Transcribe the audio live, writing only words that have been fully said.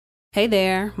Hey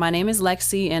there, my name is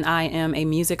Lexi and I am a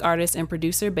music artist and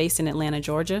producer based in Atlanta,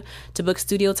 Georgia. To book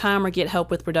studio time or get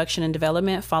help with production and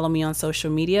development, follow me on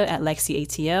social media at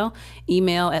LexiATL,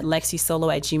 email at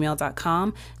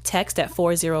lexisolo@gmail.com, text at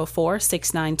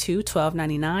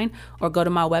 404-692-1299, or go to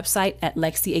my website at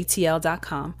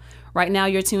lexiatl.com. Right now,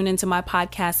 you're tuned into my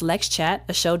podcast, Lex Chat,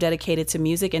 a show dedicated to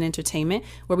music and entertainment,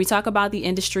 where we talk about the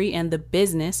industry and the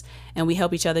business, and we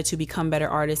help each other to become better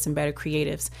artists and better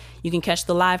creatives. You can catch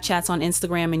the live chats on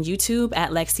Instagram and YouTube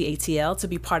at LexiATL to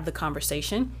be part of the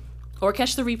conversation, or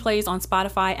catch the replays on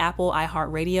Spotify, Apple,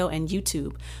 iHeartRadio, and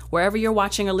YouTube. Wherever you're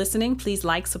watching or listening, please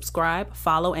like, subscribe,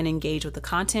 follow, and engage with the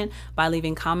content by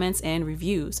leaving comments and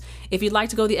reviews. If you'd like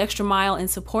to go the extra mile in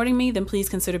supporting me, then please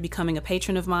consider becoming a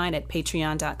patron of mine at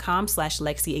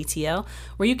patreon.com/LexiATL,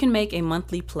 where you can make a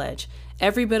monthly pledge.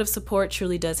 Every bit of support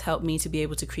truly does help me to be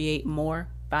able to create more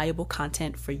valuable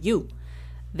content for you.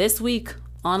 This week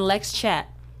on Lex Chat,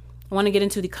 I want to get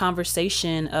into the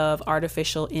conversation of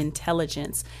artificial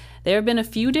intelligence. There have been a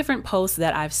few different posts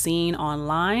that I've seen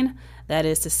online, that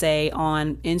is to say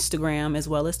on Instagram as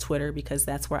well as Twitter, because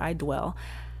that's where I dwell.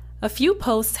 A few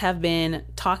posts have been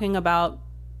talking about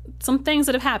some things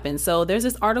that have happened. So there's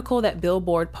this article that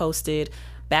Billboard posted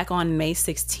back on May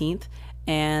 16th,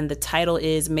 and the title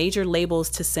is "Major Labels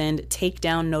to Send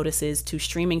Takedown Notices to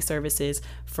Streaming Services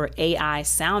for AI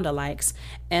Sound-alikes."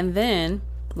 And then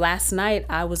last night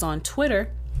I was on Twitter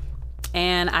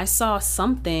and I saw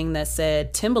something that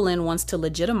said Timbaland wants to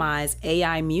legitimize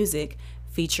AI music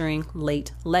featuring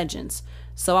late legends.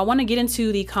 So I want to get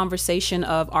into the conversation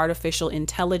of artificial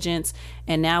intelligence,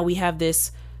 and now we have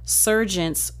this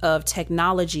surgence of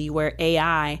technology where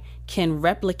AI can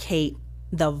replicate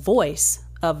the voice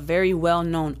of very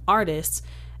well-known artists.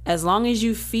 As long as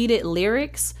you feed it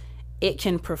lyrics, it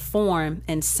can perform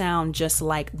and sound just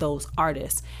like those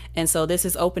artists. And so this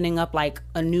is opening up like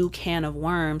a new can of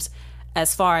worms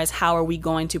as far as how are we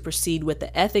going to proceed with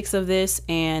the ethics of this,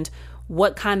 and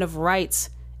what kind of rights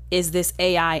is this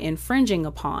AI infringing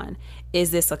upon?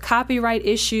 Is this a copyright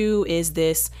issue? Is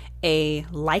this a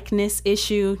likeness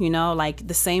issue? You know, like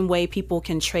the same way people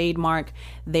can trademark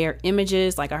their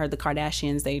images. Like I heard the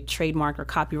Kardashians, they trademark or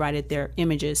copyrighted their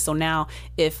images. So now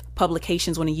if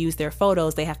publications want to use their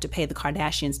photos, they have to pay the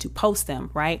Kardashians to post them,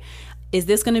 right? Is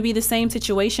this going to be the same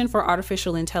situation for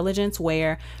artificial intelligence,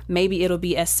 where maybe it'll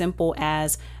be as simple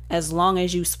as long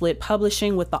as you split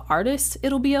publishing with the artist,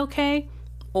 it'll be okay?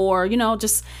 Or, you know,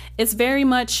 just it's very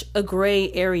much a gray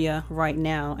area right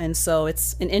now. And so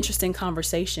it's an interesting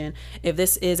conversation. If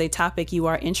this is a topic you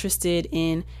are interested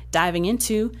in diving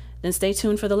into, then stay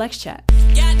tuned for the Lex Chat.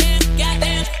 Goddamn,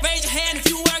 raise your hand if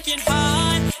you working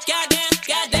hard.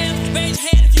 Goddamn, raise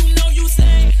your hand if you know you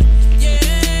say, yeah.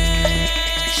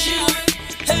 She work,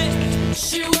 hey,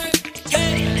 she work,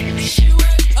 hey, she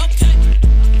work, okay,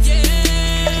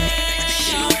 yeah.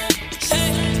 She work,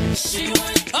 hey, she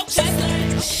work, okay.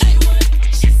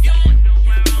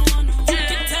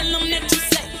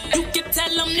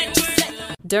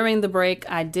 During the break,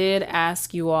 I did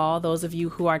ask you all, those of you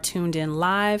who are tuned in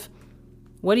live,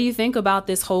 what do you think about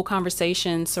this whole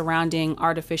conversation surrounding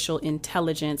artificial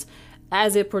intelligence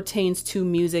as it pertains to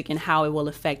music and how it will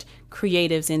affect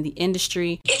creatives in the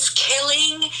industry? It's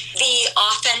killing the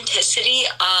authenticity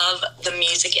of the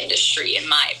music industry, in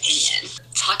my opinion.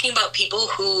 Talking about people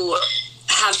who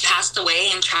have passed away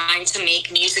and trying to make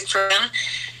music for them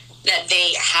that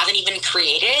they haven't even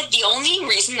created. The only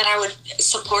reason that I would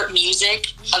support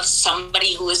music of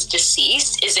somebody who is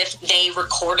deceased is if they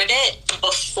recorded it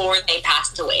before they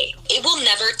passed away. It will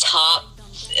never top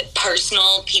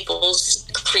personal people's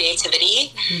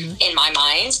creativity, in my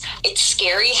mind. It's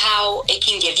scary how it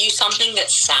can give you something that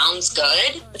sounds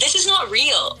good. This is not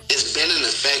real. It's been in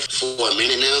effect for a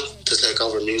minute now to take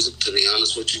over music, to be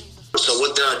honest with you. So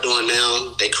what they're doing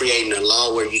now, they're creating a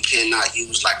law where you cannot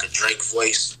use like a Drake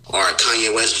voice or a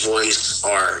Kanye West voice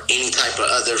or any type of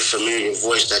other familiar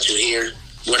voice that you hear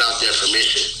without their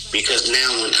permission. Because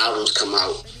now when albums come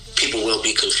out, people will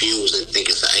be confused and think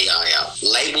it's an AI out.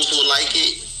 Labels will like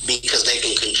it because they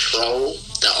can control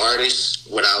the artist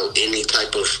without any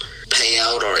type of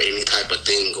payout or any type of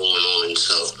thing going on.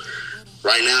 So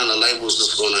right now the labels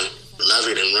is going to love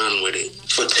it and run with it.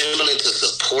 For Timbaland to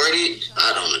support it,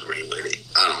 I don't agree with it.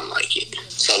 I don't like it.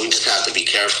 So we just have to be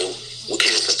careful. We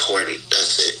can't support it.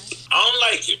 That's it. I don't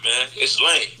like it, man. It's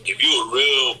lame. If you're a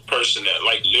real person that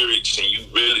like lyrics and you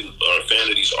really are a fan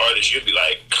of these artists, you'd be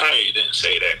like, Kanye didn't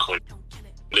say that, Quinn.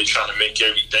 They're trying to make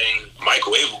everything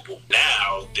microwavable.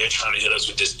 Now they're trying to hit us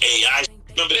with this AI.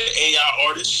 Remember the AI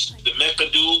artist, the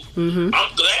Mecca dude?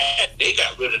 I'm glad they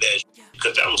got rid of that.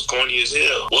 because that was corny as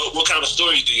hell. What kind of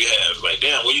stories do you have? Like,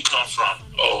 damn, where you come from?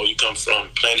 Oh, you come from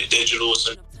Planet Digital or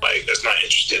something? Like, that's not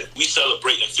interesting. We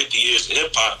celebrating 50 years of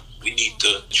hip-hop. We need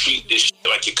to treat this shit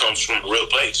like it comes from a real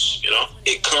place, you know?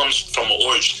 It comes from an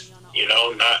origin, you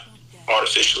know, not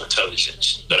artificial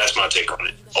intelligence. So that's my take on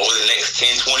it. Over the next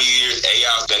 10, 20 years,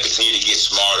 AI is going to continue to get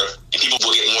smarter, and people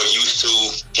will get more used to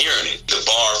hearing it. The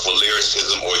bar for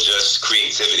lyricism or just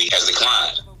creativity has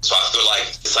declined. So I feel like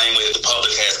the same way that the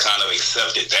public has kind of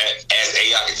accepted that, as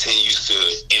AI continues to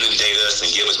inundate us and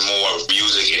give us more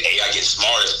music and AI gets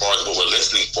smarter as far as what we're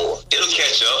listening for, it'll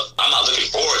catch up. I'm not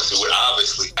looking forward to it,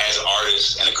 obviously. As an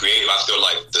artist and a creative, I feel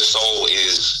like the soul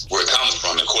is where it comes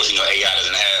from. Of course, you know, AI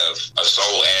doesn't have a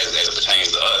soul as it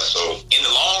pertains to us. So in the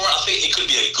long run, I think it could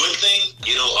be a good thing.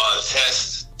 It'll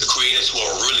test the creators who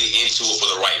are really into it for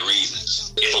the right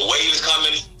reasons. If a wave is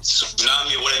coming,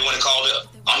 tsunami or whatever you want to call it,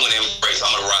 I'm going to embrace it.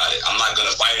 I'm going to ride it. I'm not going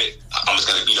to fight it. I'm just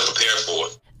going to, prepare for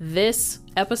it. This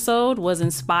episode was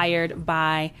inspired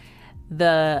by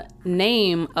the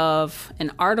name of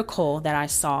an article that I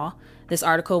saw. This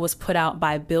article was put out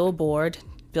by Billboard.com,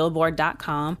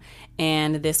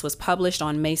 and this was published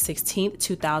on May 16th,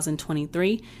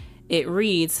 2023. It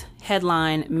reads,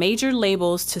 headline, major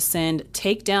labels to send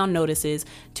takedown notices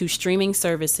to streaming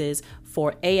services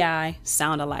for AI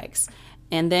sound-alikes.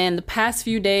 And then the past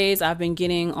few days, I've been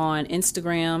getting on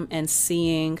Instagram and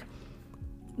seeing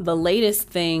the latest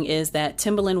thing is that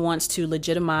Timbaland wants to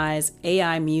legitimize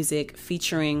AI music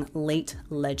featuring late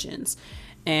legends.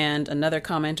 And another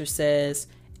commenter says,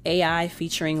 AI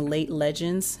featuring late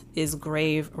legends is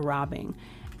grave robbing.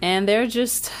 And there are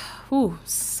just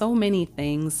so many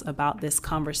things about this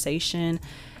conversation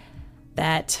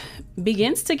that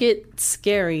begins to get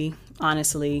scary,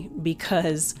 honestly,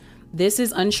 because this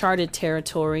is uncharted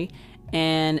territory,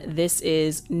 and this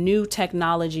is new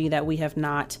technology that we have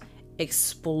not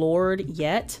explored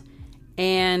yet.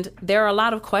 And there are a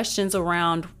lot of questions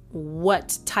around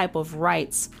what type of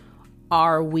rights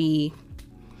are we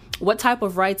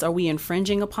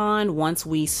infringing upon once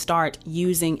we start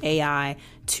using AI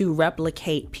to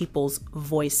replicate people's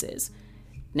voices.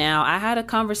 Now, I had a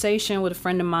conversation with a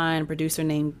friend of mine, a producer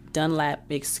named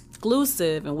Dunlap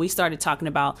Exclusive, and we started talking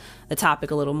about the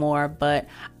topic a little more, but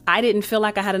I didn't feel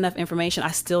like I had enough information.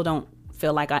 I still don't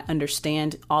feel like I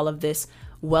understand all of this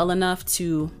well enough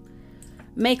to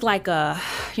make to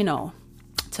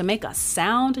make a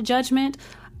sound judgment.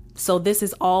 So this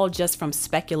is all just from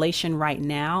speculation right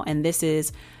now, and this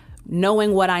is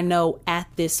knowing what I know at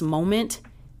this moment.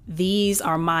 These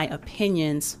are my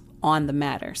opinions on the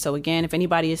matter. So again, if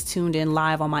anybody is tuned in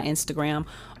live on my Instagram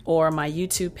or my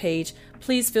YouTube page,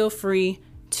 please feel free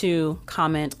to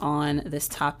comment on this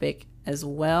topic as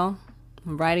well.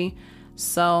 Alrighty.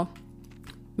 So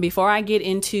before I get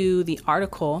into the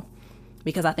article,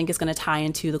 because I think it's going to tie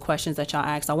into the questions that y'all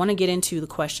asked, I want to get into the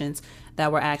questions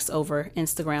that were asked over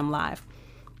Instagram Live.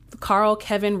 Carl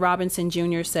Kevin Robinson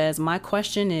Jr. says, my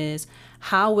question is,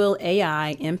 how will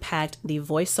AI impact the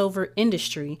voiceover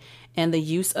industry and the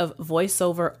use of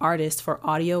voiceover artists for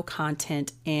audio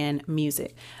content and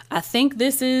music? I think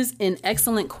this is an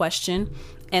excellent question,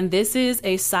 and this is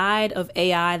a side of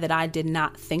AI that I did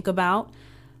not think about.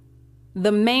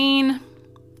 The main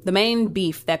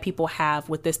beef that people have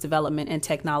with this development and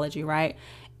technology, right?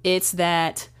 It's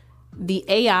that the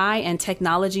AI and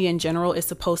technology in general is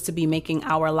supposed to be making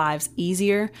our lives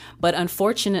easier. But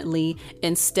unfortunately,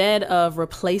 instead of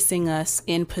replacing us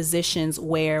in positions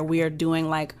where we are doing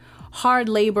like hard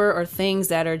labor or things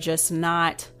that are just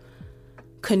not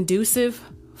conducive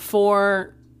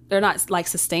they're not like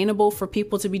sustainable for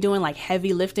people to be doing, like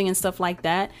heavy lifting and stuff like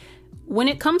that. When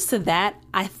it comes to that,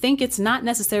 I think it's not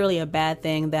necessarily a bad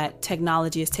thing that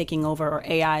technology is taking over or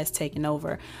AI is taking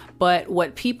over. But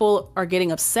what people are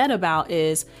getting upset about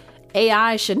is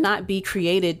AI should not be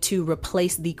created to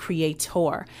replace the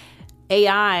creator.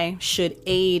 AI should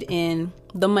aid in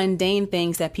the mundane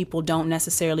things that people don't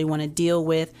necessarily want to deal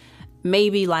with.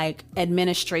 Maybe like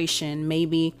administration,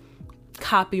 maybe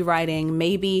copywriting,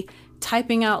 maybe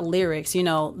typing out lyrics,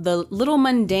 the little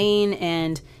mundane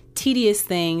and tedious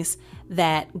things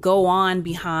that go on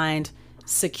behind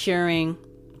securing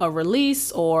a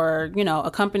release or,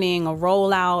 accompanying a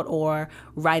rollout or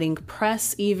writing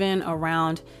press even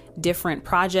around different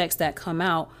projects that come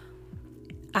out.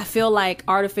 I feel like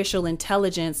artificial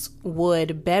intelligence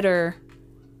would better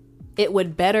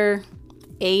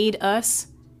aid us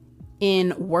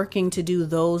in working to do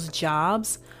those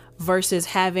jobs versus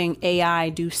having AI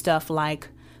do stuff like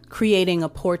creating a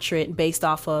portrait based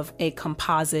off of a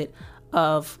composite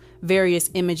of various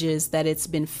images that it's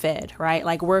been fed, right?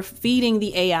 Like we're feeding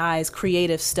the AIs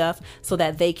creative stuff so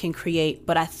that they can create,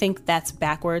 but I think that's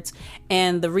backwards.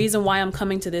 And the reason why I'm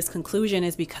coming to this conclusion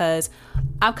is because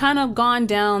I've kind of gone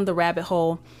down the rabbit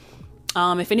hole.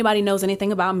 If anybody knows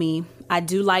anything about me, I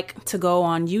do like to go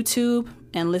on YouTube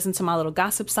and listen to my little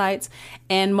gossip sites.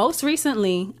 And most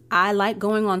recently, I like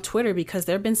going on Twitter because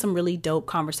there have been some really dope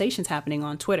conversations happening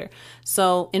on Twitter.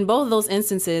 So in both of those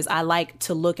instances, I like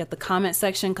to look at the comment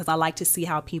section because I like to see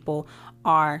how people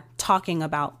are talking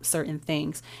about certain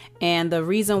things. And the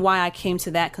reason why I came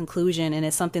to that conclusion, and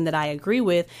it's something that I agree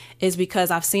with, is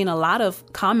because I've seen a lot of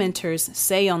commenters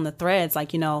say on the threads,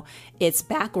 like, it's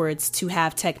backwards to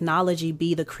have technology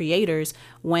be the creators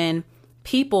when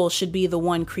people should be the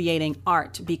one creating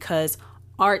art, because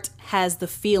art has the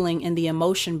feeling and the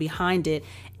emotion behind it.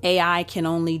 AI can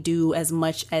only do as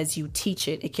much as you teach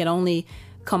it. It can only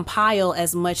compile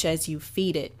as much as you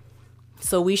feed it.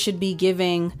 So we should be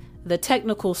giving the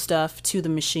technical stuff to the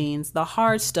machines, the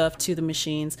hard stuff to the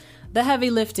machines, the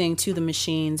heavy lifting to the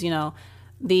machines,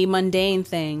 the mundane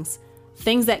things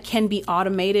that can be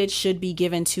automated should be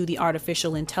given to the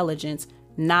artificial intelligence,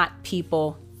 not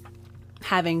people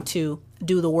having to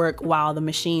do the work while the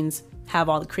machines have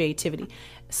all the creativity.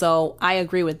 So I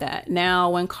agree with that. Now,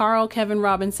 when Carl Kevin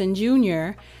Robinson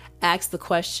Jr. asked the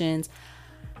questions,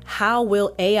 how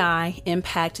will AI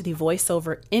impact the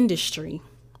voiceover industry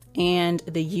and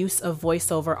the use of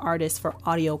voiceover artists for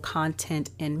audio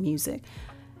content and music?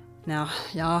 Now,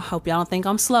 y'all, hope y'all don't think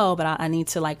I'm slow, but I need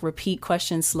to repeat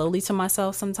questions slowly to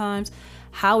myself sometimes.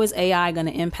 How is AI going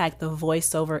to impact the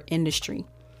voiceover industry?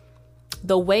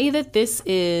 The way that this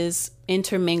is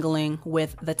intermingling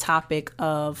with the topic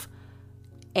of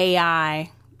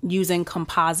AI using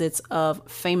composites of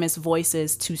famous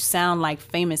voices to sound like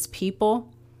famous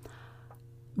people,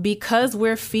 because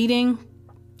we're feeding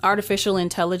artificial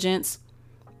intelligence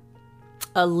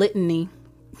a litany.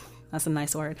 That's a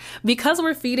nice word. Because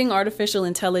we're feeding artificial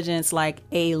intelligence like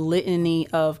a litany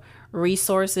of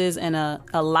resources and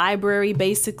a library,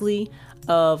 basically,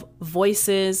 of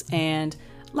voices. And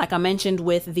like I mentioned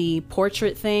with the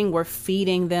portrait thing, we're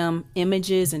feeding them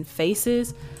images and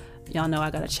faces. Y'all know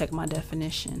I gotta check my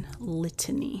definition.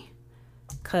 Litany.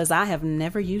 Because I have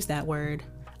never used that word.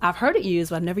 I've heard it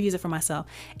used, but I've never used it for myself.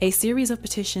 A series of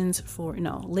petitions for,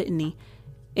 litany.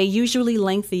 A usually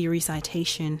lengthy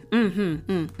recitation.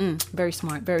 Very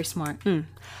smart, very smart. I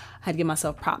had to give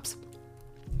myself props.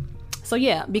 So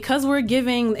yeah, because we're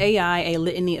giving AI a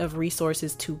litany of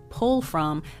resources to pull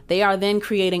from, they are then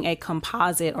creating a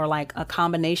composite or a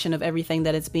combination of everything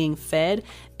that it's being fed.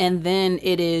 And then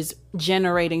it is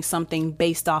generating something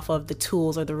based off of the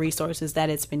tools or the resources that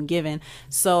it's been given.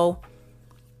 So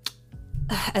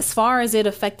as far as it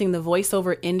affecting the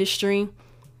voiceover industry,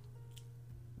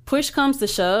 push comes to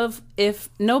shove, if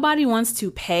nobody wants to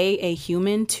pay a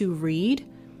human to read,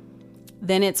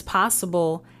 then it's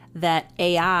possible that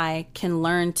AI can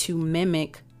learn to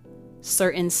mimic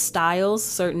certain styles,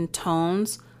 certain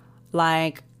tones.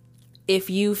 Like if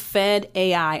you fed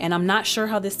AI, and I'm not sure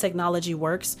how this technology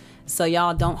works, so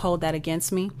y'all don't hold that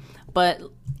against me, but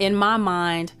in my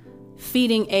mind,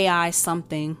 feeding AI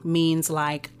something means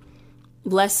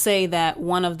let's say that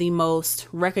one of the most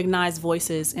recognized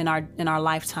voices in our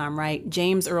lifetime, right?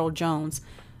 James Earl Jones,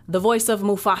 the voice of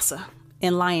Mufasa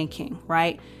in Lion King,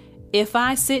 right? If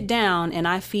I sit down and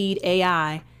I feed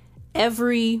AI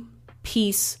every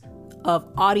piece of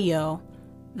audio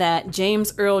that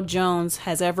James Earl Jones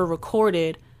has ever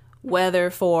recorded, whether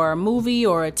for a movie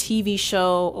or a TV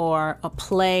show or a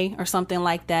play or something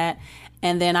like that,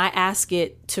 and then I ask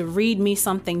it to read me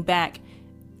something back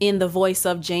in the voice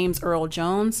of James Earl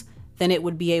Jones, then it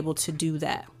would be able to do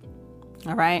that.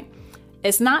 All right.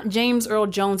 It's not James Earl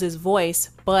Jones's voice,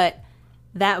 but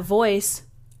that voice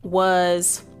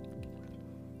was,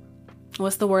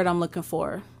 what's the word I'm looking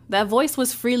for? That voice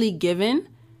was freely given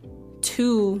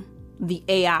to the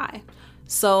AI.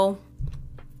 So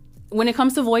when it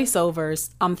comes to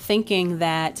voiceovers, I'm thinking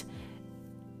that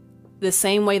the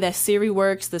same way that Siri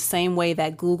works, the same way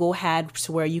that Google had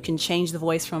to where you can change the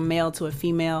voice from male to a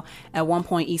female. At one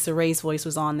point, Issa Rae's voice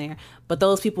was on there, but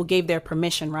those people gave their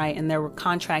permission, right? And there were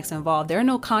contracts involved. There are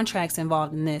no contracts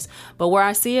involved in this. But where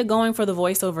I see it going for the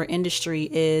voiceover industry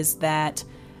is that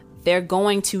they're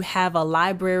going to have a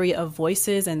library of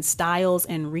voices and styles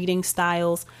and reading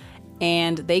styles,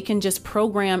 and they can just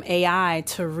program AI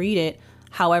to read it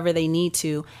however they need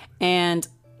to. And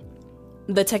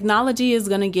the technology is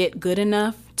going to get good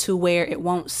enough to where it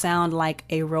won't sound like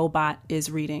a robot is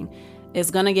reading.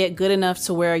 It's going to get good enough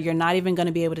to where you're not even going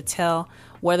to be able to tell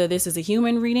whether this is a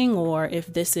human reading or if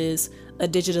this is a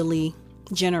digitally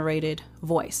generated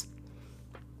voice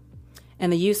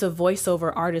and the use of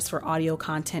voiceover artists for audio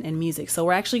content and music. So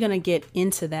we're actually going to get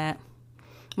into that.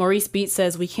 Maurice Beats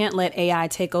says, we can't let AI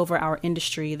take over our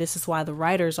industry. This is why the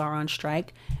writers are on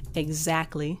strike.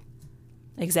 Exactly.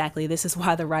 This is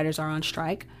why the writers are on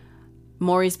strike.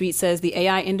 Maurice Beats says, the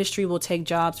AI industry will take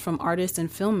jobs from artists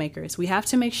and filmmakers. We have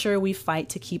to make sure we fight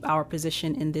to keep our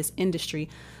position in this industry.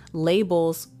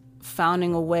 Labels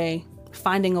finding a way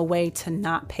to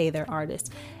not pay their artists.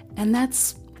 And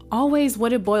that's always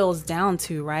what it boils down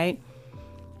to, right?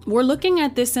 We're looking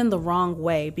at this in the wrong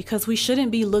way, because we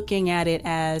shouldn't be looking at it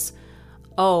as,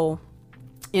 oh,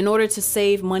 in order to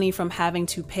save money from having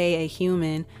to pay a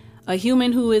human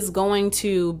who is going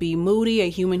to be moody, a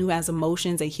human who has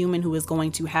emotions, a human who is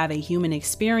going to have a human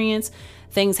experience.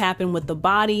 Things happen with the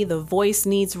body, the voice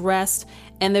needs rest,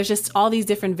 and there's just all these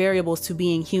different variables to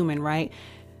being human, right?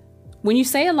 When you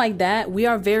say it like that,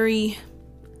 we're very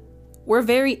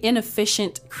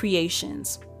inefficient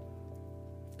creations.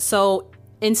 So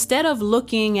instead of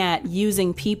looking at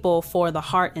using people for the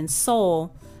heart and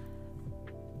soul,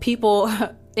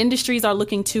 industries are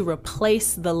looking to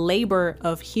replace the labor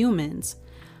of humans.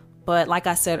 But like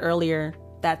I said earlier,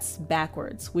 that's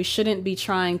backwards. We shouldn't be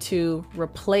trying to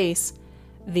replace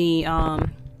the,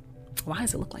 why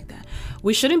does it look like that?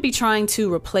 We shouldn't be trying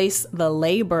to replace the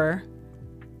labor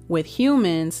with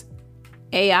humans.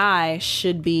 AI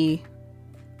should be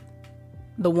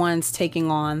the ones taking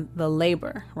on the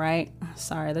labor, right?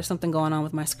 Sorry, there's something going on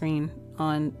with my screen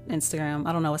on Instagram.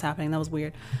 I don't know what's happening. That was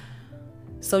weird.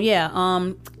 So yeah,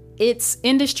 it's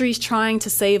industries trying to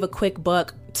save a quick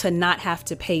buck to not have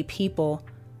to pay people,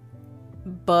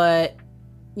 but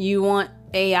you want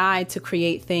AI to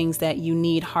create things that you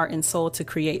need heart and soul to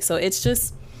create. So it's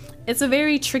a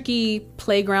very tricky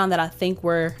playground that I think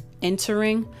we're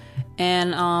entering.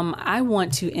 And I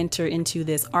want to enter into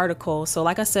this article. So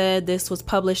like I said, this was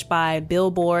published by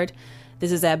Billboard.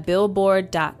 This is at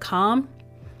billboard.com.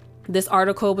 This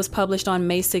article was published on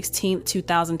May 16th,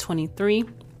 2023.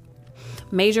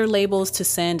 Major labels to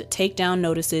send takedown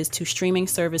notices to streaming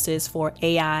services for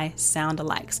AI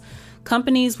sound-alikes.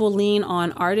 Companies will lean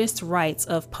on artists' rights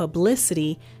of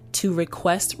publicity to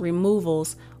request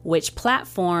removals, which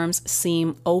platforms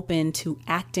seem open to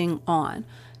acting on.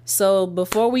 So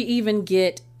before we even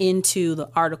get into the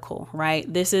article,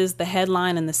 right, this is the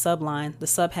headline and the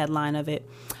subheadline of it.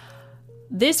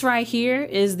 This right here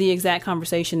is the exact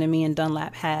conversation that me and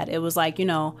Dunlap had. It was like,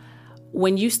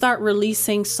 when you start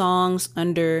releasing songs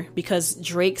because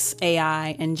Drake's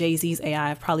AI and Jay-Z's AI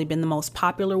have probably been the most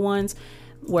popular ones,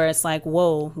 where it's like,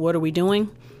 whoa, what are we doing?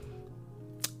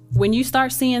 When you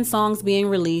start seeing songs being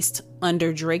released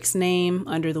under Drake's name,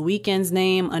 under The Weeknd's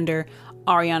name, under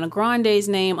Ariana Grande's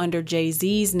name, under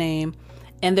Jay-Z's name,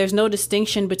 and there's no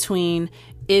distinction between,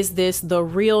 is this the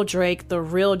real Drake, the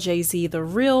real Jay-Z, the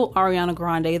real Ariana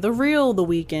Grande, the real The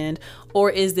Weeknd,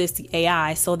 or is this the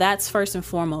AI? So that's first and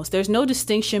foremost. There's no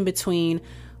distinction between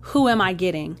who am I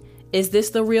getting? Is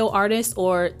this the real artist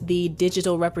or the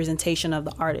digital representation of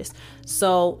the artist?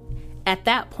 So at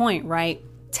that point, right,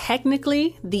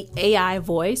 technically the AI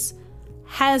voice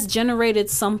has generated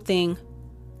something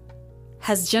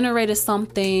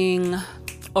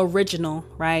original,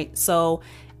 right? So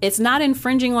it's not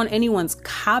infringing on anyone's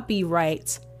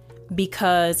copyright,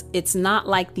 because it's not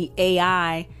like the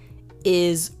AI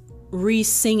is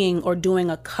re-singing or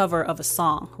doing a cover of a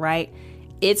song, right?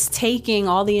 It's taking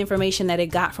all the information that it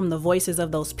got from the voices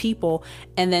of those people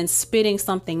and then spitting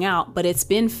something out, but it's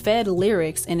been fed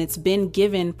lyrics and it's been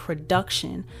given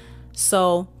production.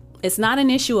 So it's not an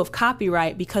issue of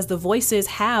copyright, because the voices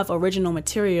have original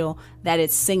material that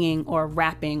it's singing or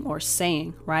rapping or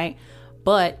saying, right?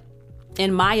 But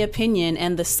in my opinion,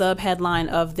 and the subheadline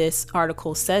of this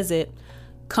article says it,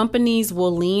 companies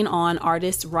will lean on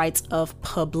artists' rights of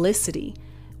publicity.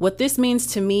 What this means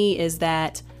to me is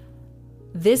that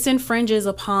this infringes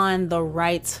upon the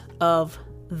rights of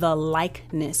the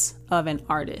likeness of an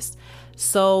artist.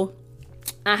 So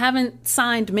I haven't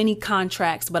signed many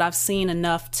contracts, but I've seen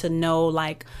enough to know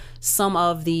like some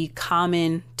of the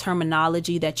common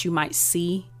terminology that you might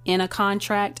see in a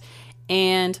contract.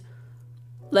 And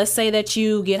let's say that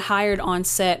you get hired on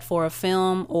set for a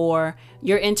film, or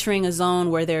you're entering a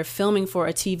zone where they're filming for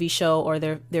a TV show, or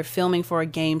they're filming for a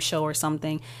game show or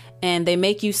something, and they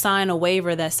make you sign a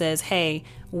waiver that says, hey,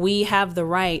 we have the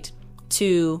right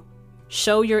to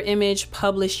show your image,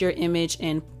 publish your image,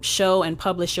 and show and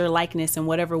publish your likeness in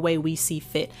whatever way we see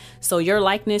fit. So your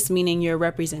likeness meaning your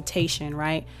representation,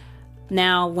 right?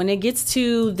 Now, when it gets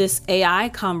to this AI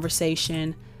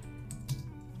conversation,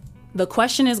 the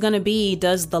question is going to be,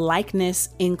 does the likeness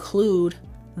include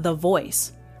the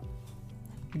voice?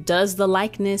 does the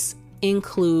likeness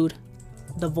include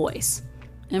the voice?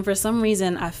 And for some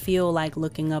reason, I feel like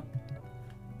looking up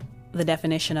the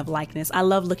definition of likeness. I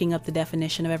love looking up the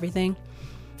definition of everything.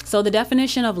 So the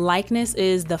definition of likeness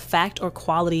is the fact or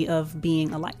quality of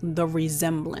being alike, the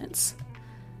resemblance.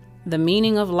 The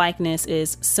meaning of likeness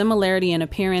is similarity in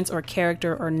appearance or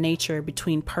character or nature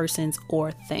between persons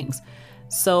or things.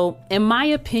 So in my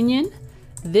opinion,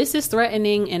 this is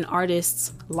threatening an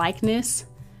artist's likeness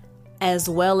as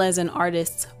well as an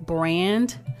artist's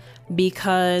brand,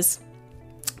 because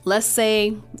let's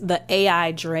say the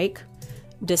AI Drake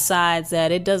decides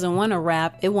that it doesn't want to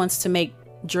rap. It wants to make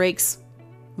Drake's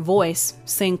voice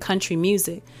sing country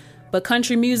music, but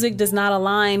country music does not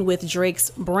align with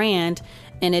Drake's brand,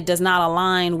 and it does not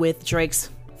align with Drake's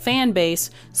fan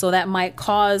base. So that might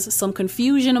cause some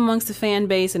confusion amongst the fan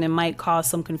base, and it might cause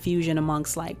some confusion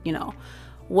amongst, like, you know,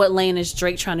 what lane is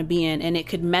Drake trying to be in, and it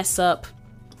could mess up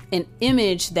an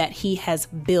image that he has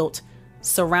built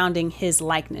surrounding his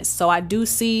likeness. So I do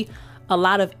see a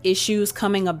lot of issues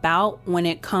coming about when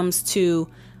it comes to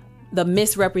the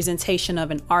misrepresentation of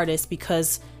an artist,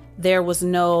 because there was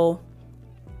nothing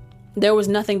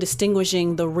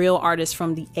distinguishing the real artist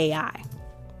from the AI.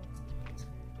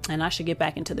 And I should get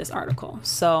back into this article.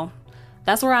 So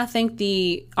that's where I think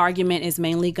the argument is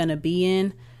mainly going to be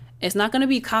in. It's not going to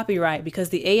be copyright, because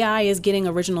the AI is getting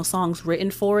original songs written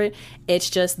for it. It's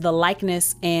just the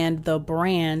likeness and the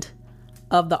brand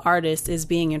of the artist is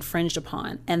being infringed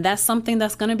upon. And that's something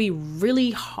that's going to be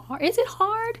really hard. Is it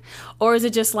hard? Or is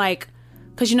it just like,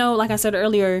 because, you know, like I said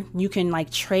earlier, you can like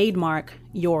trademark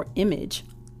your image.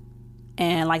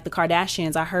 And like the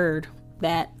Kardashians, I heard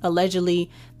that allegedly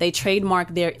they trademark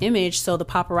their image, so the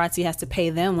paparazzi has to pay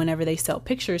them whenever they sell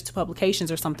pictures to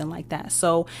publications or something like that.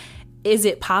 So is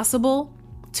it possible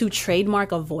to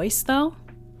trademark a voice though?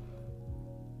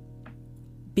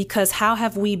 Because how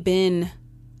have we been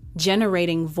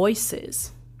generating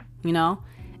voices? You know,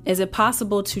 is it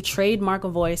possible to trademark a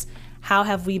voice? How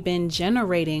have we been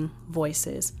generating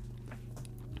voices?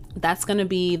 That's going to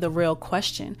be the real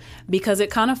question, because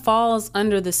it kind of falls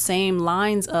under the same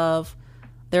lines of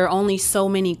there are only so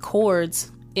many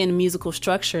chords in musical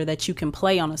structure that you can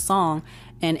play on a song.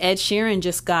 And Ed Sheeran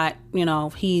just got, you know,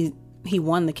 he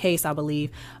won the case, I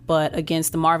believe, but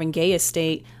against the Marvin Gaye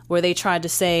estate, where they tried to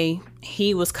say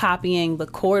he was copying the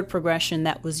chord progression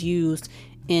that was used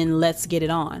in Let's Get It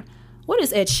On. What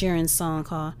is Ed Sheeran's song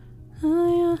called?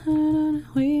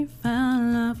 We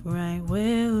found love right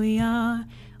where we are.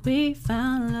 We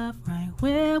found love right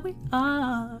where we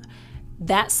are.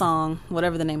 That song,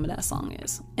 whatever the name of that song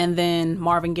is. And then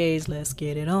Marvin Gaye's Let's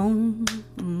Get It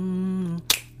On.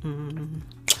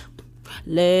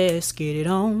 Let's get it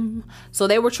on. So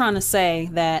they were trying to say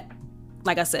that,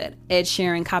 like I said, Ed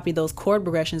Sheeran copied those chord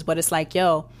progressions, but it's like,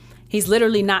 yo, he's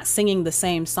literally not singing the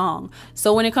same song.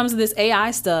 So when it comes to this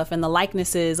AI stuff and the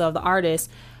likenesses of the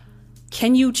artist,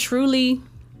 can you truly...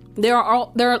 There are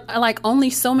like only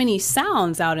so many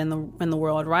sounds out in the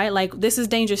world, right? Like, this is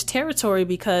dangerous territory,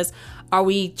 because are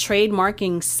we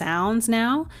trademarking sounds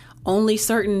now? Only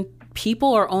certain people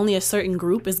or only a certain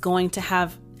group is going to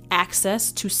have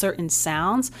access to certain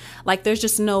sounds. Like, there's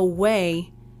just no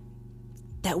way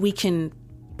that we can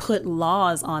put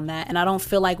laws on that. And I don't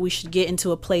feel like we should get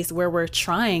into a place where we're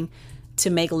trying to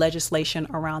make legislation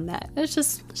around that. It's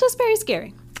just very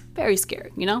scary,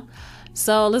 you know?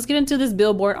 So let's get into this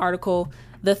Billboard article.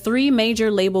 The 3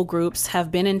 major label groups have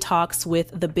been in talks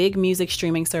with the big music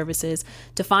streaming services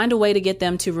to find a way to get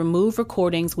them to remove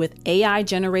recordings with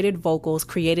AI-generated vocals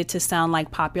created to sound like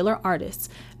popular artists,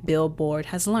 Billboard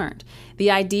has learned.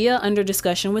 The idea, under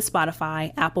discussion with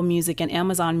Spotify, Apple Music, and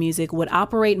Amazon Music, would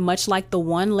operate much like the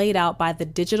one laid out by the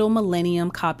Digital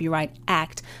Millennium Copyright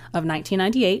Act of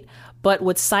 1998, but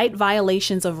would cite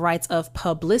violations of rights of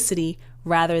publicity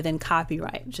rather than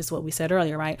copyright, which is what we said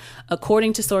earlier, right?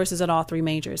 According to sources at all 3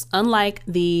 majors. Unlike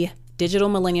the Digital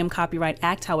Millennium Copyright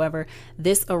Act, however,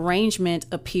 this arrangement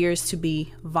appears to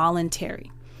be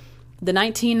voluntary. The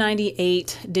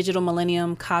 1998 Digital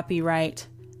Millennium Copyright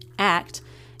Act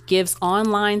gives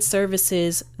online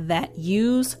services that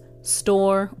use,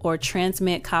 store, or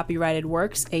transmit copyrighted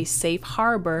works a safe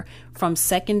harbor from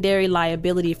secondary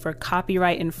liability for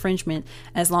copyright infringement,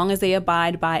 as long as they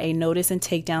abide by a notice and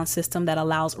takedown system that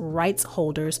allows rights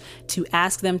holders to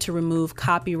ask them to remove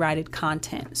copyrighted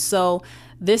content. So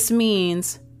this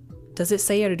means, does it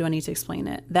say it, or do I need to explain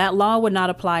it? That law would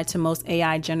not apply to most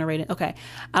AI generated. Okay,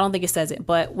 I don't think it says it,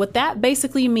 but what that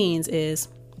basically means is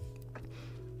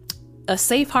a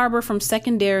safe harbor from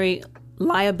secondary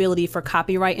liability for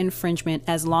copyright infringement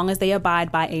as long as they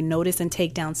abide by a notice and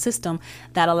takedown system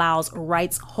that allows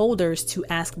rights holders to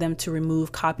ask them to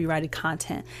remove copyrighted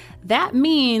content. That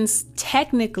means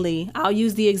technically, I'll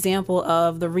use the example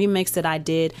of the remix that I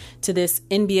did to this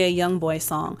NBA YoungBoy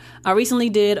song. I recently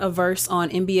did a verse on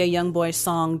NBA YoungBoy's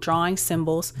song Drawing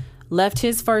Symbols. Left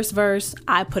his first verse,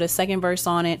 I put a second verse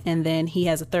on it, and then he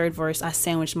has a third verse. I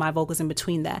sandwiched my vocals in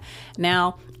between that.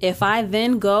 Now, if I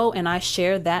then go and I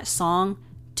share that song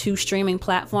to streaming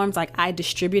platforms, like I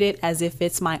distribute it as if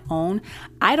it's my own,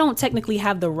 I don't technically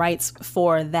have the rights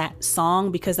for that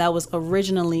song because that was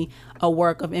originally a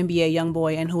work of NBA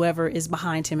YoungBoy and whoever is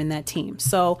behind him in that team.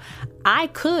 So I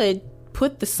could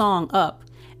put the song up,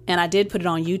 and I did put it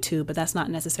on YouTube, but that's not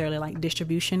necessarily like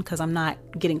distribution because I'm not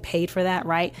getting paid for that,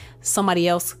 right? Somebody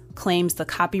else claims the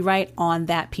copyright on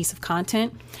that piece of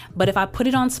content. But if I put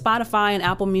it on Spotify and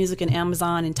Apple Music and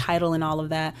Amazon and Tidal and all of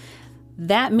that,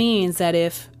 that means that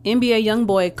if NBA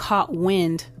YoungBoy caught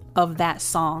wind of that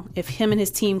song, if him and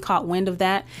his team caught wind of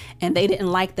that and they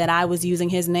didn't like that I was using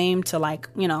his name to, like,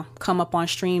 you know, come up on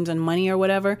streams and money or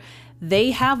whatever,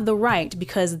 they have the right,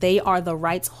 because they are the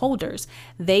rights holders,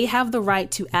 they have the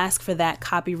right to ask for that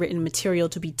copywritten material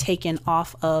to be taken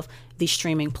off of the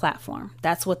streaming platform.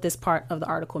 That's what this part of the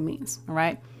article means. All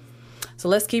right. So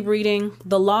let's keep reading.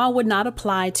 The law would not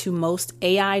apply to most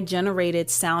AI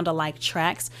generated sound-alike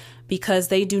tracks because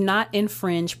they do not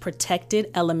infringe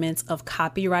protected elements of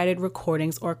copyrighted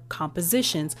recordings or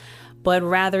compositions, but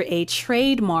rather a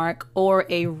trademark or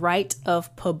a right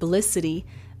of publicity,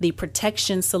 the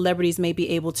protection celebrities may be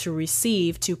able to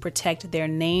receive to protect their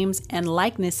names and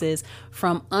likenesses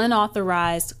from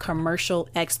unauthorized commercial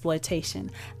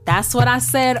exploitation. That's what I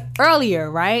said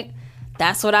earlier, right?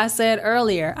 That's what I said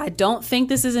earlier. I don't think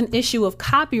this is an issue of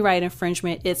copyright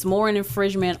infringement. It's more an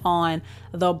infringement on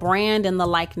the brand and the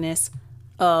likeness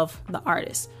of the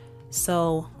artist.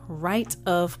 So, right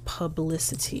of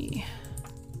publicity.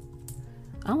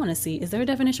 I want to see, is there a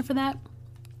definition for that?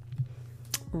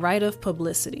 Right of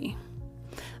publicity.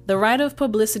 The right of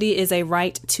publicity is a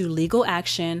right to legal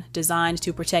action designed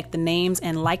to protect the names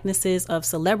and likenesses of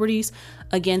celebrities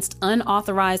against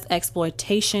unauthorized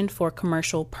exploitation for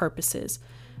commercial purposes.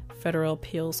 Federal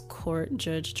Appeals Court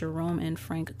Judge Jerome and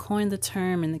Frank coined the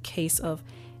term in the case of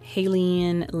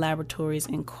Halion Laboratories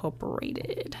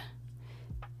Incorporated.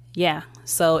 Yeah,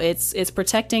 so it's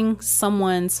protecting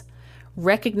someone's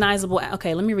recognizable.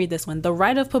 Okay, let me read this one. The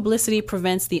right of publicity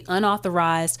prevents the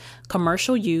unauthorized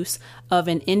commercial use of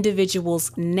an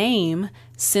individual's name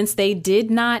since they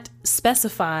did not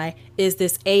specify, is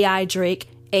this AI Drake,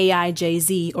 AI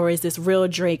Jay-Z, or is this real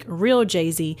Drake, real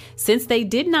Jay-Z? Since they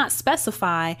did not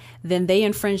specify, then they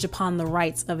infringed upon the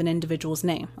rights of an individual's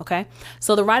name. Okay,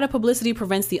 so the right of publicity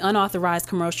prevents the unauthorized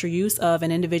commercial use of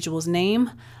an individual's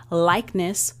name,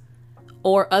 likeness,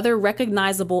 or other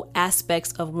recognizable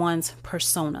aspects of one's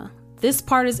persona. This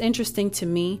part is interesting to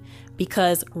me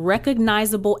because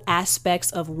recognizable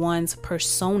aspects of one's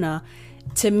persona,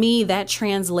 to me, that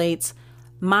translates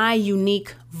my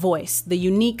unique voice, the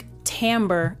unique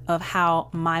timbre of how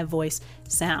my voice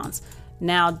sounds.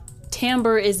 Now,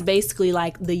 timbre is basically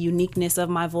like the uniqueness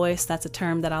of my voice. That's a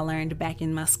term that I learned back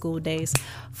in my school days.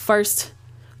 First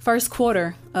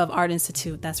quarter of Art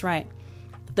Institute. That's right.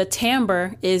 The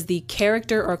timbre is the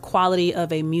character or quality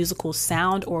of a musical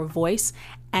sound or voice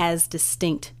as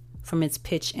distinct from its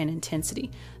pitch and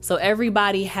intensity. So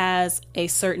everybody has a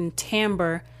certain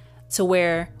timbre to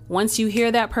where once you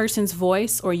hear that person's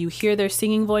voice or you hear their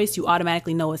singing voice, you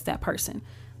automatically know it's that person.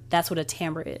 That's what a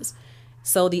timbre is.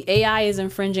 So the AI is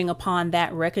infringing upon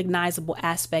that recognizable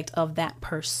aspect of that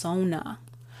persona.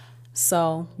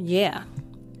 So yeah.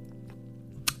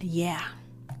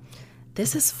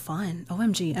 This is fun.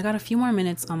 OMG, I got a few more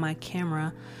minutes on my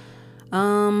camera.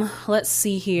 Let's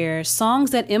see here.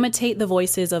 Songs that imitate the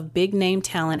voices of big name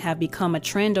talent have become a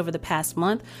trend over the past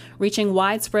month, reaching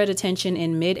widespread attention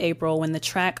in mid-April when the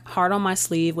track Heart on My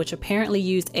Sleeve, which apparently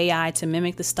used AI to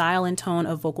mimic the style and tone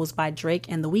of vocals by Drake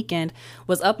and The Weeknd,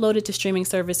 was uploaded to streaming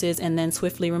services and then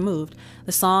swiftly removed.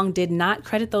 The song did not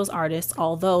credit those artists,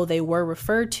 although they were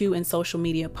referred to in social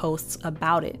media posts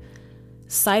about it.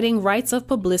 Citing rights of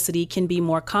publicity can be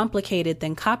more complicated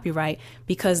than copyright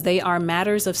because they are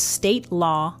matters of state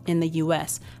law in the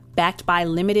U.S., backed by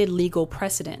limited legal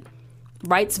precedent.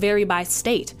 Rights vary by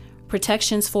state.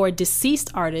 Protections for deceased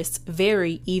artists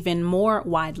vary even more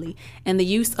widely, and the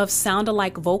use of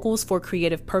sound-alike vocals for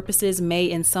creative purposes may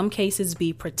in some cases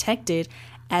be protected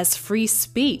as free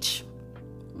speech.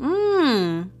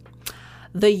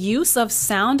 The use of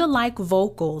sound-alike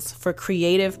vocals for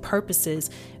creative purposes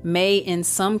may in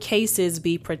some cases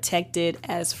be protected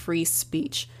as free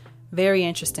speech. Very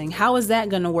interesting. How is that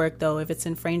going to work, though, if it's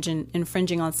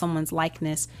infringing on someone's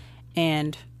likeness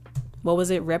and, what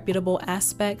was it, recognizable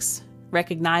aspects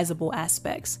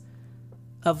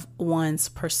of one's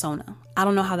persona? I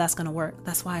don't know how that's going to work.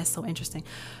 That's why it's so interesting.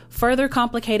 Further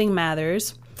complicating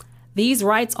matters, these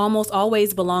rights almost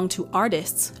always belong to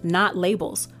artists, not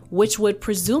labels, which would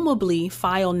presumably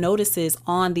file notices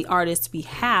on the artist's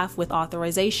behalf with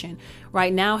authorization.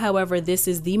 Right now, however, this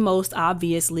is the most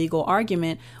obvious legal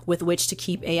argument with which to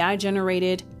keep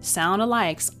AI-generated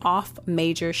sound-alikes off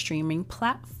major streaming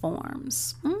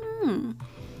platforms.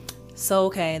 So,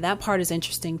 okay, that part is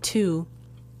interesting too.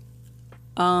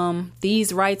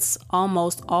 These rights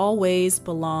almost always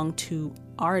belong to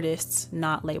artists,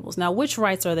 not labels. Now, which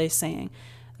rights are they saying?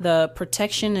 The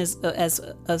protection is as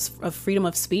of freedom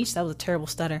of speech. That was a terrible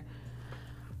stutter.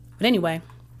 But anyway,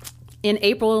 in an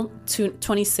April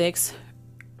 26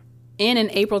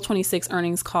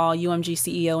 earnings call, UMG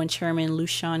CEO and Chairman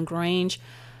Lucian Grange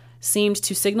seemed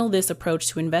to signal this approach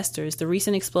to investors. The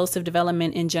recent explosive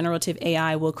development in generative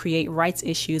AI will create rights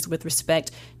issues with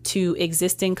respect to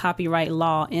existing copyright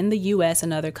law in the U.S.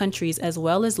 and other countries, as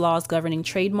well as laws governing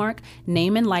trademark,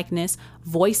 name and likeness,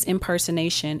 voice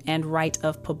impersonation, and right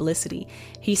of publicity.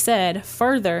 He said,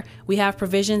 further, we have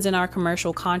provisions in our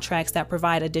commercial contracts that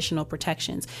provide additional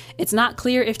protections. It's not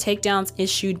clear if takedowns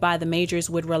issued by the majors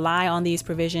would rely on these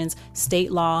provisions,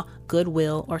 state law,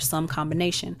 goodwill, or some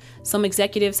combination. Some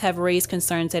executives have raised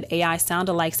concerns that AI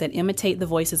sound-alikes that imitate the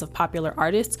voices of popular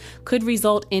artists could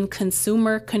result in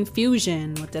consumer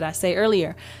confusion. What did I say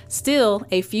earlier? Still,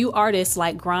 a few artists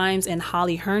like Grimes and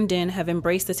Holly Herndon have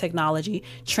embraced the technology,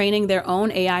 training their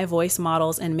own AI voice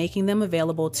models and making them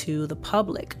available to the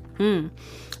public.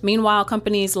 Meanwhile,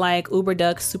 companies like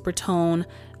Uberduck, Supertone,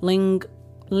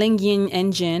 Lingyin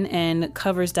Engine, and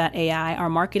Covers.ai are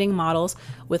marketing models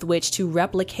with which to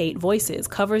replicate voices.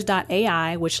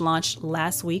 Covers.ai, which launched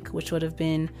last week, which would have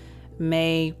been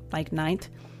May 9th,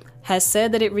 has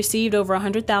said that it received over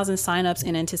 100,000 signups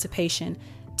in anticipation.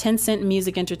 Tencent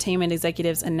Music Entertainment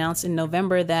executives announced in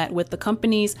November that with the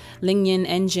company's Lingyin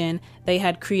Engine, they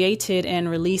had created and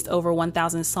released over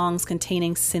 1,000 songs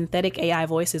containing synthetic AI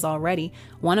voices already,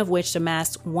 one of which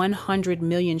amassed 100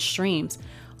 million streams.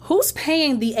 Who's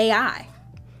paying the AI?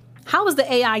 How is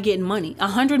the AI getting money?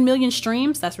 100 million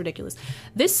streams? That's ridiculous.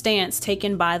 This stance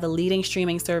taken by the leading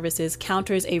streaming services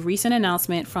counters a recent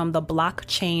announcement from the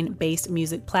blockchain-based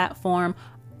music platform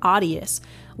Audius,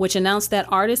 which announced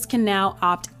that artists can now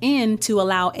opt in to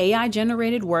allow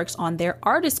AI-generated works on their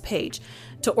artist page.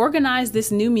 To organize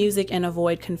this new music and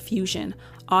avoid confusion,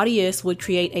 Audius would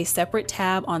create a separate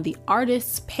tab on the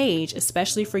artist's page,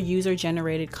 especially for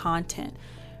user-generated content.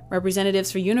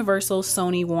 Representatives for Universal,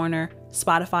 Sony, Warner,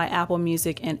 Spotify, Apple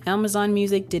Music, and Amazon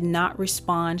Music did not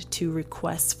respond to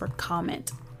requests for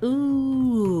comment.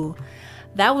 Ooh,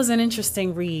 that was an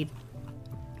interesting read.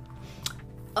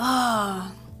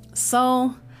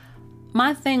 So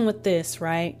my thing with this,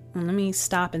 right? And let me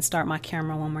stop and start my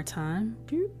camera one more time.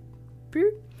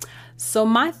 So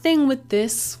my thing with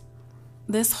this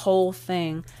whole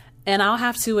thing, and I'll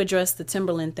have to address the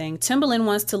Timbaland thing. Timbaland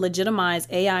wants to legitimize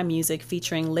AI music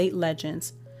featuring late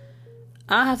legends.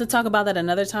 I'll have to talk about that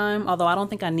another time, although I don't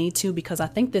think I need to because I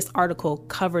think this article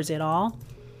covers it all.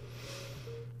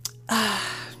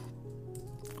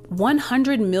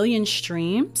 100 million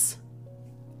streams?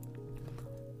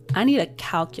 I need a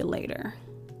calculator.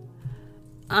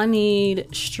 I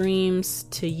need streams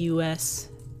to US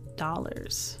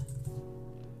dollars.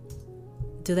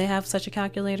 Do they have such a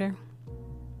calculator?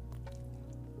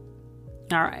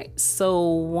 All right, so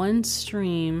one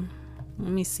stream,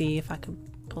 let me see if I can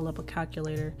pull up a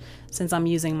calculator since I'm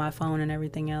using my phone and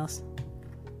everything else.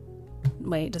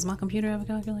 Wait, does my computer have a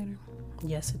calculator?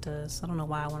 Yes, it does. I don't know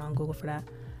why I went on Google for that.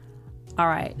 All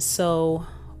right, so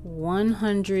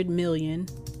 100 million.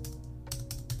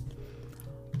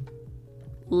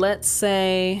 Let's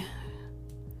say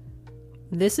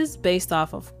this is based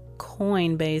off of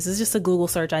Coinbase. It's just a Google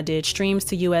search I did. Streams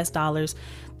to US dollars.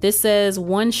 This says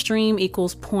one stream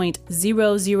equals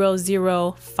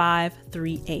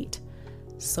 0.000538.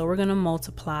 So we're going to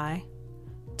multiply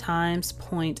times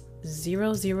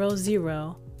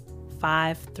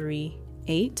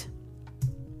 0.000538.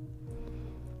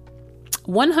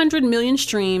 100 million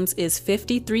streams is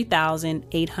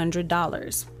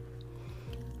 $53,800.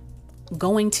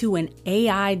 Going to an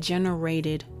AI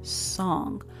generated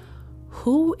song.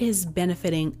 Who is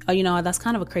benefiting? Oh, you know, that's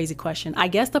kind of a crazy question. I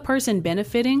guess the person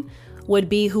benefiting would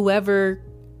be whoever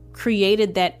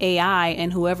created that AI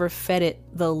and whoever fed it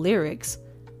the lyrics.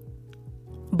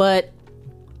 But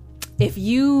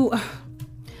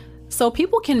so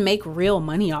people can make real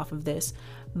money off of this.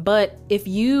 But if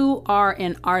you are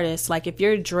an artist, like if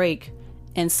you're Drake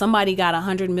and somebody got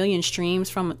 100 million streams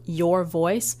from your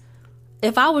voice,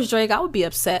 if I was Drake, I would be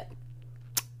upset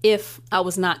if I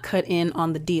was not cut in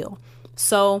on the deal.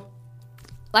 So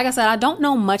like I said, I don't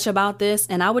know much about this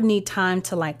and I would need time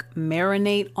to like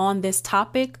marinate on this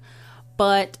topic.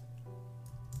 But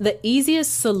the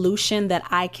easiest solution that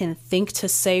I can think to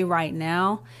say right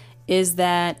now is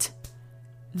that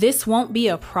this won't be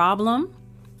a problem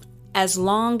as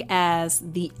long as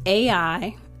the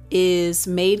AI is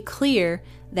made clear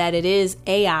that it is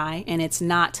AI and it's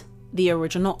not the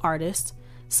original artist.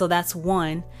 So that's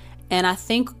one. And I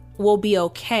think we'll be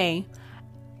okay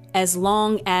as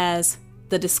long as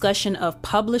the discussion of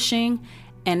publishing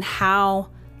and how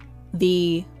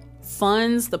the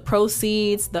funds, the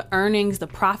proceeds, the earnings, the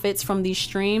profits from these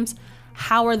streams,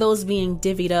 how are those being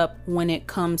divvied up when it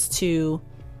comes to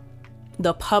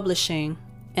the publishing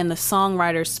and the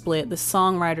songwriter split, the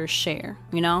songwriter share,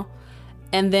 you know?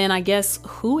 And then I guess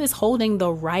who is holding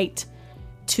the right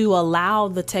to allow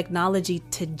the technology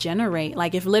to generate?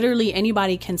 Like if literally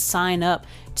anybody can sign up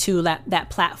to that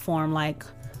platform, like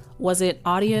was it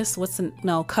Audius?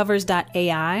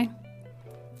 Covers.ai.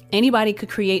 Anybody could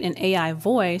create an AI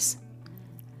voice.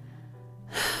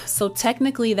 So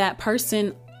technically that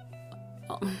person,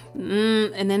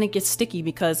 and then it gets sticky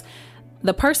because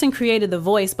the person created the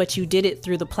voice, but you did it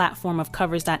through the platform of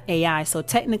Covers.ai. So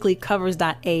technically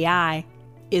Covers.ai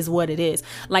is what it is.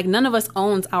 Like none of us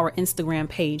owns our Instagram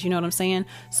page. You know what I'm saying?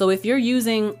 So if you're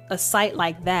using a site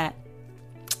like that,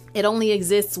 it only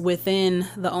exists within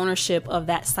the ownership of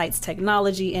that site's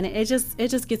technology. And it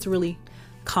just gets really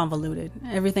convoluted.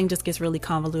 Everything just gets really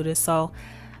convoluted. So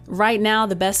right now,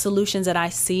 the best solutions that I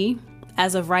see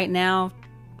as of right now,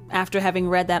 after having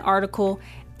read that article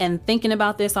and thinking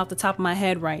about this off the top of my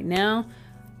head right now,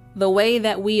 the way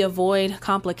that we avoid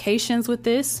complications with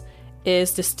this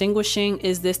is distinguishing,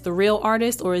 is this the real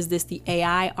artist or is this the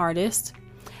AI artist?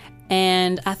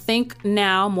 And I think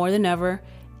now more than ever,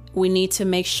 we need to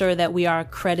make sure that we are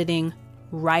crediting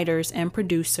writers and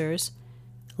producers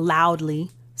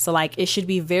loudly. So like it should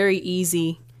be very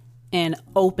easy and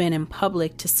open and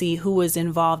public to see who is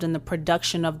involved in the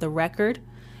production of the record.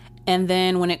 And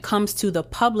then when it comes to the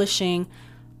publishing,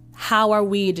 how are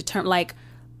we determining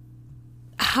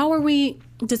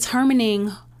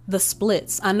the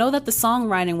splits? I know that the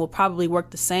songwriting will probably work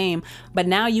the same, but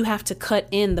now you have to cut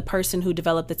in the person who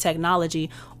developed the technology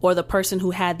or the person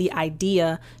who had the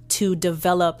idea to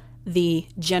develop the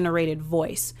generated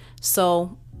voice.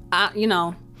 So,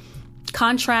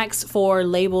 contracts for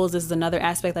labels is another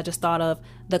aspect I just thought of.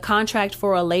 The contract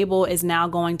for a label is now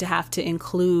going to have to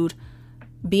include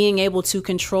being able to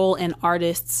control an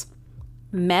artist's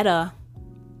meta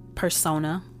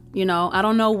persona. You know, I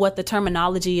don't know what the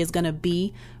terminology is going to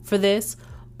be for this,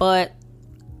 but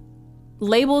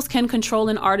labels can control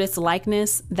an artist's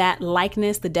likeness. That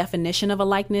likeness, the definition of a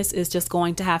likeness, is just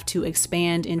going to have to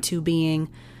expand into being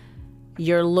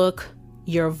your look,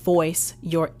 your voice,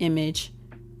 your image.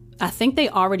 I think they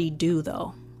already do,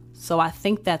 though. So I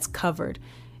think that's covered,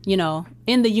 you know,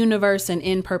 in the universe and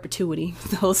in perpetuity.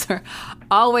 Those are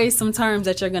always some terms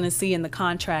that you're going to see in the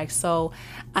contract. So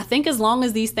I think as long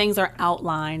as these things are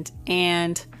outlined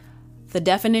and the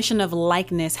definition of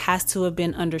likeness has to have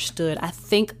been understood, I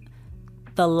think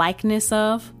the likeness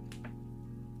of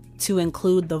to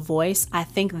include the voice, I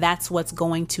think that's what's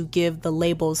going to give the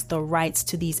labels the rights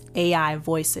to these AI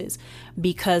voices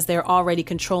because they're already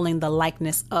controlling the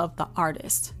likeness of the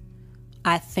artist.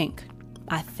 I think.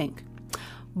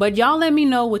 But y'all let me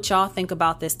know what y'all think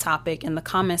about this topic in the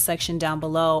comment section down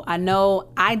below. I know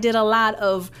I did a lot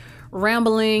of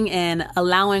rambling and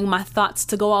allowing my thoughts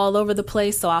to go all over the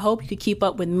place, so I hope you could keep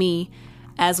up with me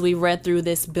as we read through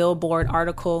this Billboard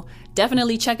article.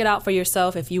 Definitely check it out for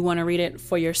yourself if you want to read it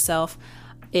for yourself.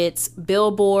 It's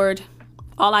Billboard.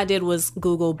 All I did was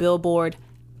Google Billboard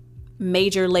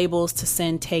major labels to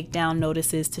send takedown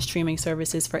notices to streaming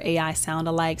services for AI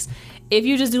sound-alikes. If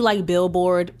you just do like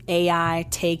Billboard AI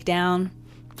takedown,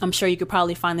 I'm sure you could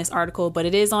probably find this article, but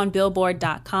it is on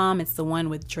billboard.com. It's the one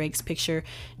with Drake's picture.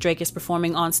 Drake is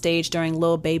performing on stage during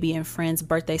Lil Baby and Friends'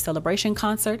 birthday celebration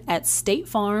concert at State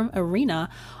Farm Arena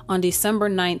on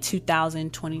December 9th,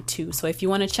 2022. So if you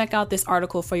want to check out this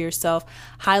article for yourself,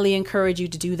 highly encourage you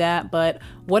to do that. But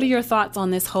what are your thoughts on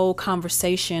this whole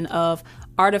conversation of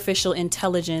artificial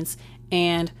intelligence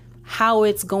and how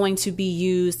it's going to be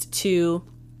used to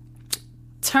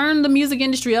turn the music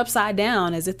industry upside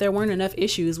down as if there weren't enough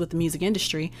issues with the music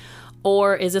industry?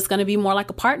 Or is this going to be more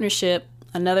like a partnership,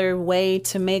 another way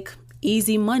to make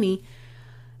easy money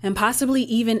and possibly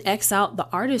even X out the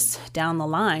artist down the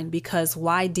line, because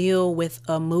why deal with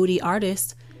a moody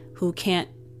artist who can't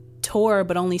tour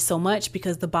but only so much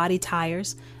because the body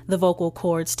tires, the vocal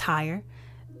cords tire,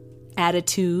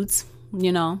 attitudes,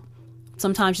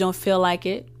 sometimes you don't feel like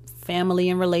it, family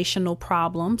and relational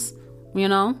problems,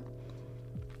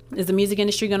 Is the music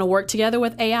industry going to work together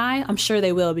with AI? I'm sure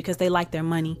they will, because they like their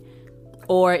money.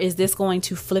 Or is this going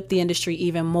to flip the industry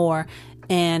even more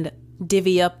and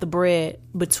divvy up the bread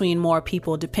between more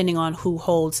people, depending on who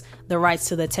holds the rights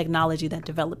to the technology that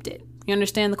developed it? You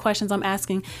understand the questions I'm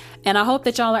asking? And I hope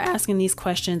that y'all are asking these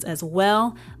questions as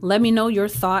well. Let me know your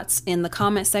thoughts in the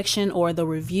comment section or the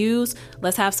reviews.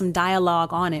 Let's have some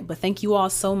dialogue on it. But thank you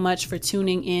all so much for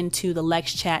tuning in to the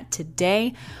Lex Chat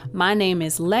today. My name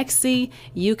is Lexi.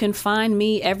 You can find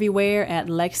me everywhere at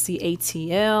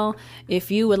LexiATL. If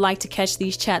you would like to catch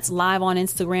these chats live on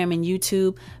Instagram and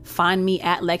YouTube, find me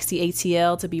at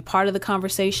LexiATL to be part of the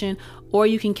conversation. Or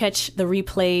you can catch the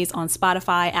replays on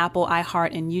Spotify, Apple,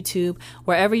 iHeart, and YouTube.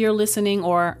 Wherever you're listening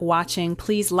or watching,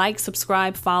 please like,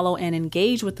 subscribe, follow, and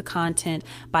engage with the content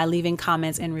by leaving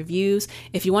comments and reviews.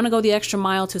 If you want to go the extra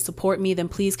mile to support me, then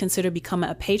please consider becoming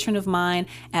a patron of mine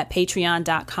at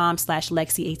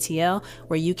patreon.com/LexiATL,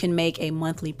 where you can make a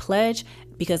monthly pledge.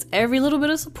 Because every little bit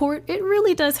of support, it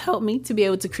really does help me to be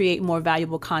able to create more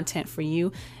valuable content for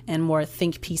you and more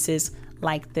think pieces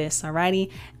like this.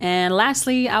 Alrighty. And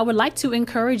lastly, I would like to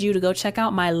encourage you to go check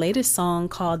out my latest song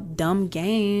called Dumb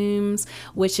Games,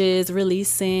 which is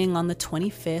releasing on the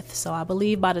 25th. So I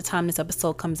believe by the time this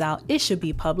episode comes out, it should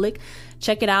be public.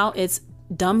 Check it out. It's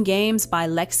Dumb Games by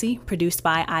Lexi, produced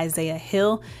by Isaiah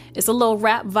Hill. It's a little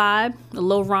rap vibe, a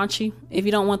little raunchy. If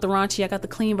you don't want the raunchy, I got the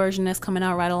clean version that's coming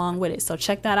out right along with it. So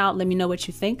check that out. Let me know what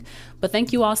you think. But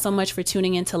thank you all so much for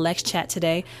tuning in to Lex Chat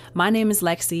today. My name is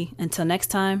Lexi. Until next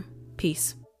time,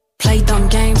 peace. Play dumb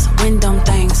games, win dumb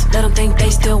things. Let them think they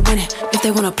still winning. If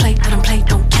they wanna play, let them play,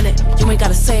 don't kill it. You ain't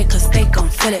gotta say it, cause they gon'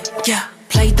 feel it. Yeah.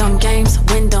 Play dumb games,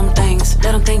 win dumb things.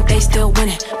 Let them think they still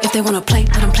winning. If they wanna play,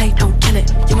 let them play, don't kill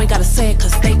it. You ain't gotta say it,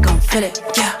 cause they gon' feel it.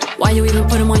 Yeah. Why you even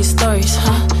put them on your stories,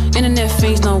 huh? Internet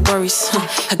fiends, no worries, huh?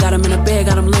 I got them in a bed,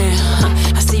 got them laying, huh?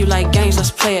 I see you like games,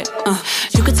 let's play it,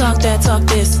 You can talk that, talk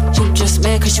this. You just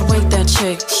mad cause you ain't that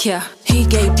chick, yeah. He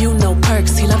gave you no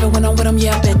perks. He love it when I'm with him,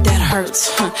 yeah, I bet that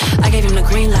hurts, I gave him the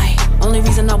green light. Only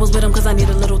reason I was with him cause I need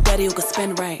a little daddy who could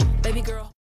spend right. Baby girl.